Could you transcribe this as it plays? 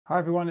Hi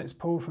everyone, it's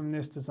Paul from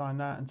This Design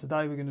That, and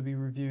today we're going to be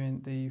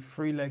reviewing the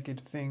three-legged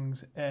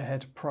Things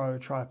Airhed Pro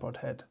tripod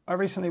head. I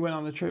recently went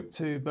on a trip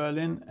to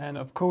Berlin and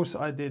of course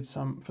I did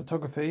some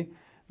photography.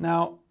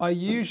 Now I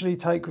usually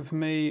take with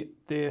me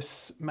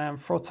this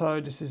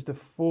Manfrotto. This is the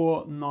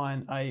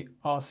 498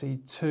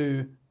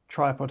 RC2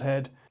 tripod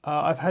head.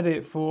 I've had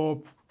it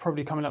for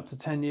probably coming up to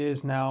 10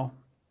 years now.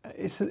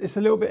 It's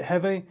a little bit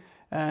heavy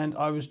and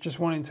I was just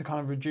wanting to kind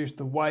of reduce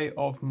the weight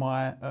of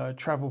my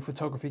travel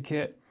photography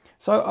kit.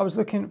 So I was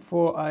looking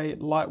for a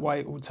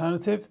lightweight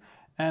alternative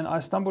and I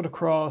stumbled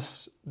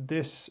across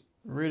this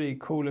really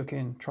cool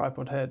looking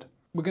tripod head.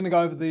 We're going to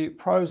go over the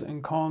pros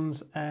and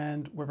cons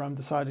and whether I'm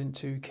deciding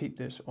to keep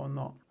this or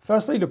not.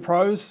 Firstly, the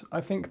pros.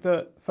 I think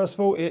that first of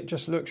all, it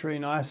just looks really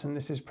nice, and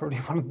this is probably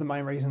one of the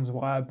main reasons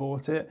why I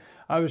bought it.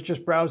 I was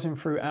just browsing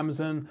through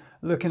Amazon,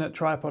 looking at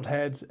tripod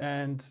heads,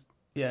 and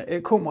yeah,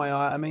 it caught my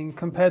eye. I mean,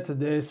 compared to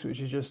this, which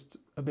is just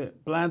a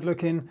bit bland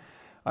looking,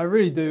 I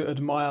really do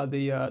admire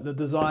the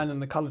design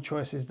and the color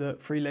choices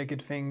that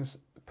Three-Legged Things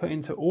put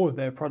into all of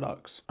their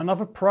products.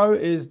 Another pro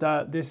is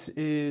that this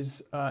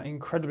is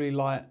incredibly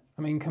light.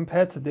 I mean,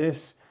 compared to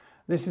this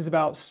is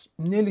about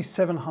nearly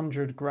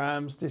 700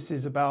 grams. This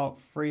is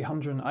about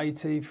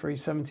 380,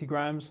 370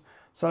 grams.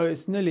 So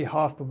it's nearly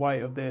half the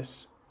weight of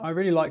this. I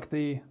really like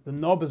the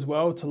knob as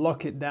well to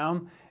lock it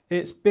down.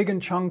 It's big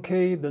and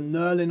chunky. The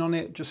knurling on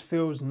it just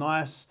feels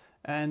nice.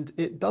 And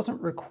it doesn't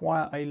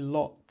require a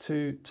lot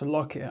to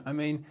lock it. I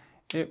mean,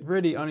 it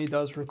really only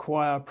does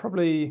require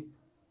probably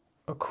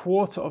a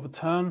quarter of a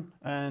turn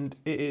and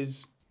it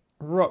is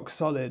rock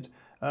solid.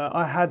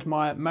 I had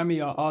my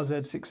Mamiya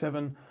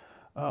RZ67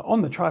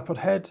 on the tripod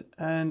head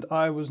and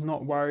I was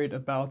not worried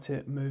about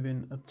it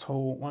moving at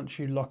all. Once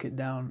you lock it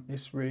down,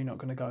 it's really not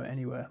going to go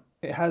anywhere.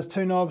 It has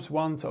two knobs,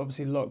 one to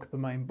obviously lock the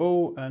main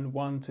ball and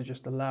one to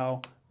just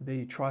allow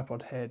the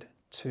tripod head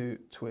to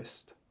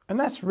twist. And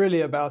that's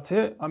really about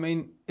it. I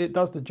mean, it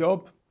does the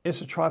job.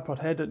 It's a tripod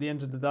head at the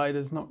end of the day.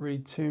 There's not really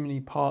too many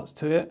parts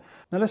to it.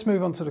 Now let's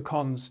move on to the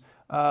cons.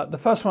 The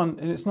first one,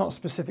 and it's not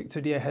specific to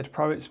the Airhed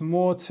Pro, it's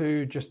more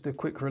to just the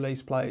quick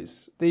release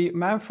plates. The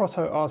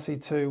Manfrotto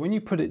RC2, when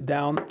you put it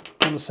down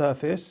on the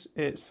surface,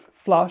 it's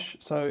flush,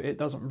 so it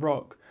doesn't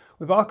rock.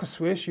 With Arca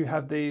Swiss, you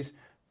have these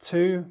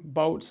two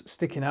bolts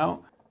sticking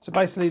out. So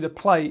basically the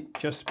plate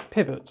just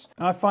pivots.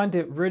 And I find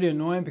it really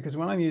annoying because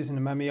when I'm using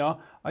the Mamiya,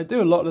 I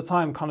do a lot of the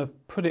time kind of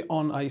put it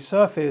on a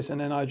surface and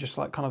then I just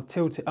like kind of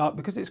tilt it up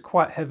because it's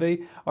quite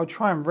heavy. I'll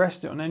try and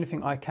rest it on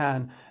anything I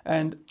can.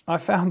 And I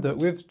found that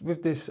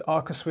with this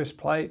Arca Swiss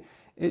plate,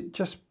 it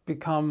just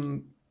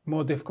become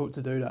more difficult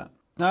to do that.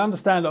 Now I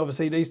understand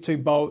obviously these two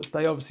bolts,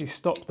 they obviously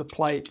stop the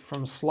plate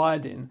from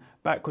sliding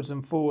backwards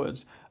and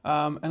forwards.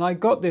 And I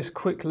got this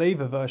quick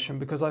lever version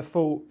because I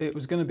thought it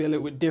was going to be a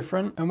little bit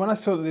different. And when I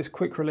saw that this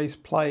quick release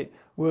plate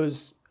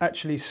was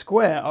actually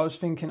square, I was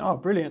thinking, oh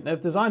brilliant, they've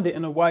designed it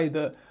in a way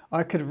that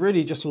I could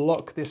really just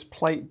lock this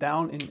plate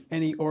down in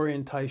any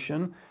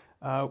orientation,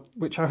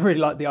 which I really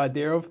like the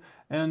idea of.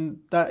 And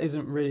that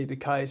isn't really the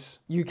case.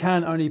 You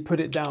can only put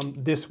it down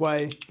this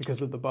way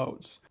because of the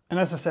bolts. And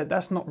as I said,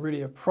 that's not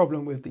really a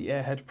problem with the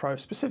Airhed Pro.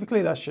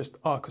 Specifically, that's just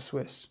Arca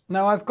Swiss.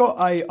 Now I've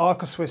got a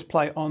Arca Swiss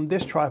plate on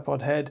this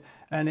tripod head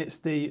and it's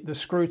the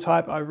screw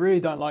type. I really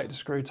don't like the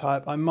screw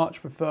type. I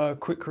much prefer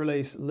quick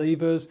release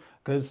levers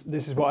because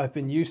this is what I've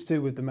been used to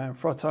with the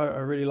Manfrotto. I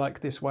really like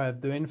this way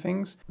of doing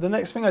things. The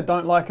next thing I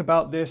don't like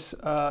about this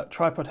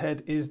tripod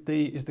head is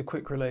the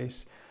quick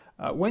release.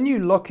 When you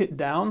lock it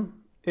down,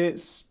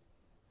 it's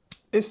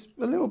a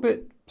little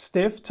bit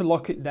stiff to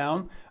lock it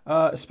down,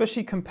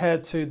 especially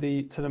compared to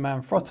the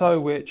Manfrotto,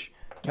 which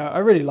I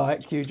really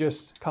like. You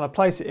just kind of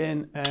place it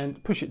in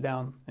and push it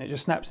down and it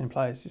just snaps in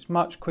place. It's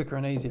much quicker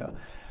and easier.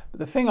 But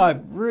the thing I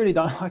really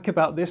don't like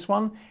about this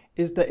one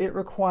is that it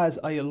requires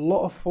a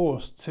lot of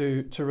force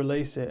to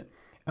release it.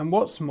 And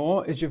what's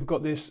more is you've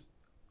got this,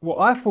 what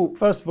I thought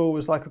first of all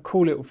was like a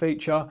cool little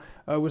feature,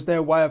 was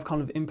their way of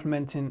kind of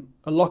implementing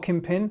a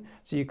locking pin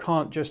so you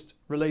can't just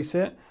release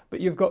it, but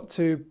you've got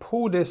to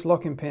pull this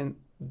locking pin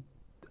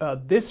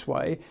this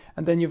way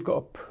and then you've got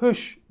to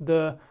push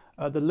the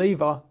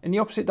lever in the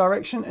opposite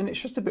direction, and it's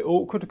just a bit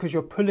awkward because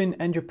you're pulling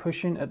and you're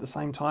pushing at the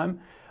same time,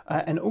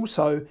 and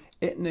also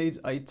it needs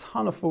a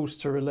ton of force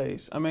to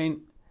release. I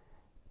mean,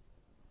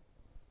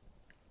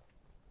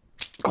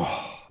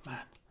 oh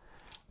man,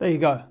 there you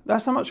go.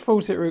 That's how much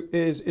force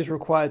is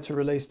required to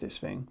release this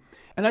thing.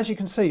 And as you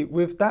can see,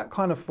 with that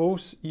kind of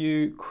force,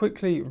 you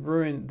quickly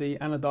ruin the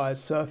anodized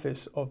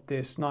surface of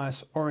this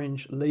nice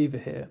orange lever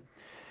here.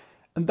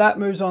 And that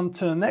moves on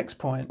to the next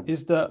point,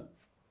 is that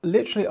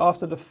literally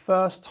after the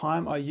first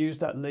time I used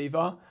that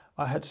lever,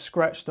 I had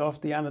scratched off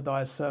the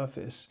anodized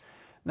surface.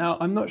 Now,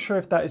 I'm not sure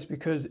if that is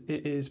because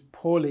it is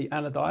poorly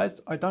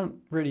anodized. I don't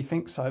really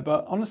think so,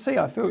 but honestly,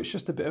 I feel it's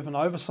just a bit of an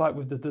oversight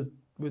with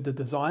the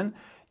design.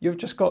 You've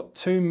just got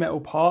two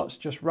metal parts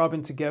just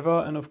rubbing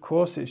together, and of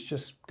course, it's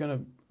just going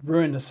to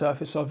ruin the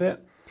surface of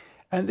it.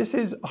 And this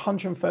is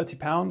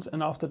 £130,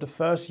 and after the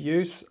first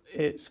use,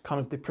 it's kind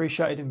of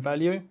depreciated in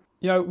value.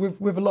 You know,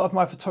 with a lot of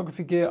my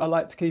photography gear, I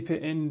like to keep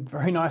it in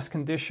very nice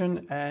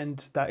condition, and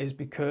that is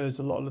because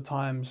a lot of the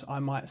times I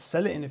might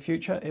sell it in the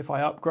future if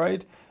I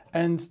upgrade.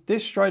 And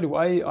this straight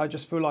away, I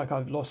just feel like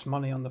I've lost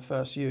money on the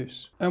first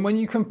use. And when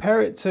you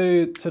compare it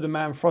to the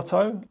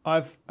Manfrotto,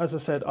 as I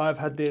said, I've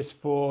had this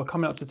for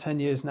coming up to 10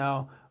 years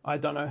now. I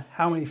don't know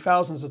how many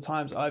thousands of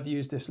times I've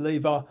used this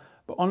lever,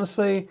 but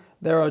honestly,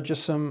 there are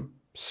just some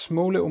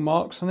small little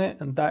marks on it,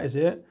 and that is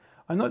it.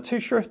 I'm not too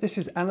sure if this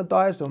is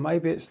anodized or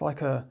maybe it's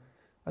like a,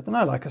 I don't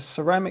know, like a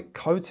ceramic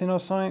coating or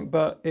something,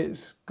 but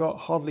it's got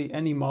hardly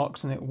any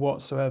marks on it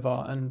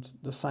whatsoever, and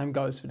the same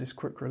goes for this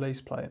quick release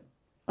plate.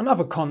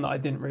 Another con that I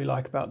didn't really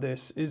like about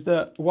this is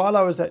that while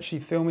I was actually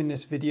filming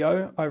this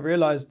video, I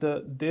realized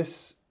that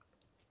this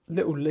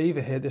little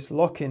lever here, this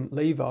lock-in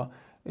lever,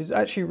 is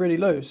actually really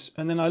loose.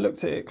 And then I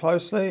looked at it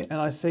closely and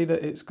I see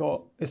that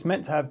it's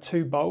meant to have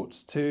 2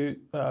 bolts to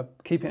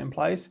keep it in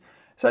place.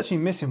 It's actually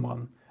missing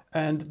one.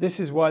 And this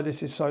is why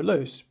this is so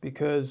loose,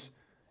 because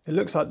it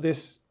looks like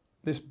this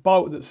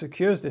bolt that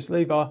secures this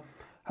lever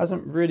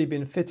hasn't really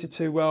been fitted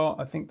too well.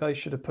 I think they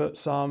should have put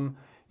some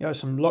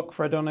lock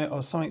thread on it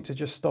or something to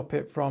just stop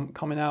it from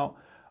coming out.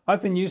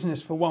 I've been using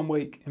this for 1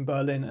 week in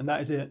Berlin and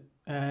that is it.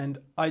 And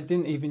I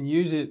didn't even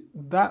use it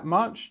that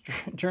much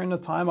during the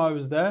time I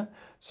was there.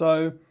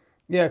 So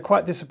yeah,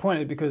 quite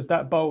disappointed because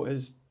that bolt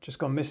has just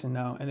gone missing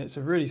now, and it's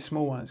a really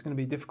small one. It's going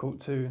to be difficult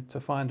to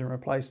find and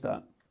replace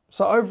that.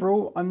 So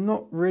overall, I'm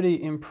not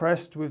really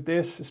impressed with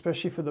this,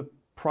 especially for the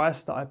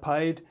price that I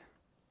paid.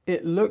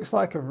 It looks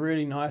like a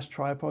really nice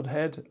tripod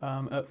head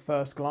at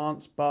first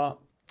glance, but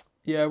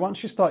yeah,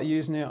 once you start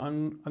using it,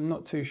 I'm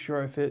not too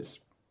sure if it's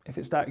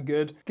that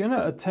good.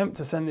 Gonna attempt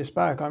to send this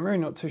back. I'm really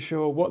not too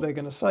sure what they're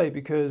gonna say,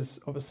 because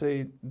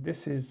obviously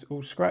this is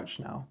all scratched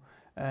now,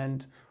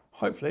 and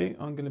hopefully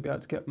I'm gonna be able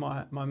to get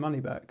my money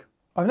back.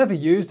 I've never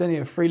used any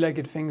of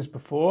Three-Legged Things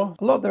before.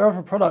 A lot of their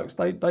other products,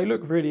 they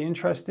look really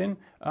interesting,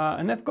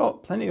 and they've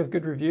got plenty of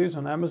good reviews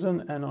on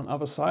Amazon and on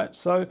other sites.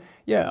 So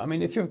yeah, I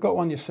mean, if you've got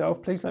one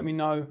yourself, please let me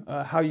know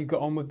how you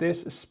got on with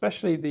this,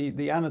 especially the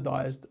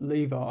anodized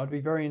lever. I'd be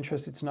very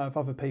interested to know if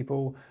other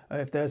people,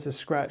 if theirs is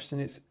scratched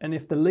and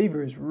if the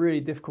lever is really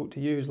difficult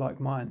to use like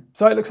mine.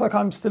 So it looks like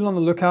I'm still on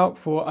the lookout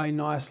for a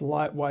nice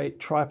lightweight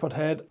tripod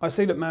head. I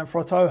see that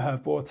Manfrotto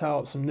have brought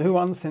out some new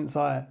ones since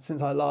I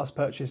last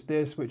purchased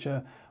this, which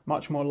are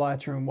much more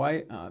lighter in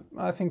weight.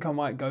 I think I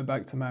might go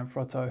back to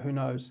Manfrotto, who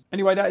knows.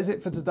 Anyway, that is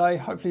it for today.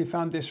 Hopefully you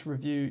found this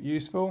review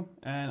useful,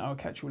 and I'll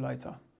catch you later.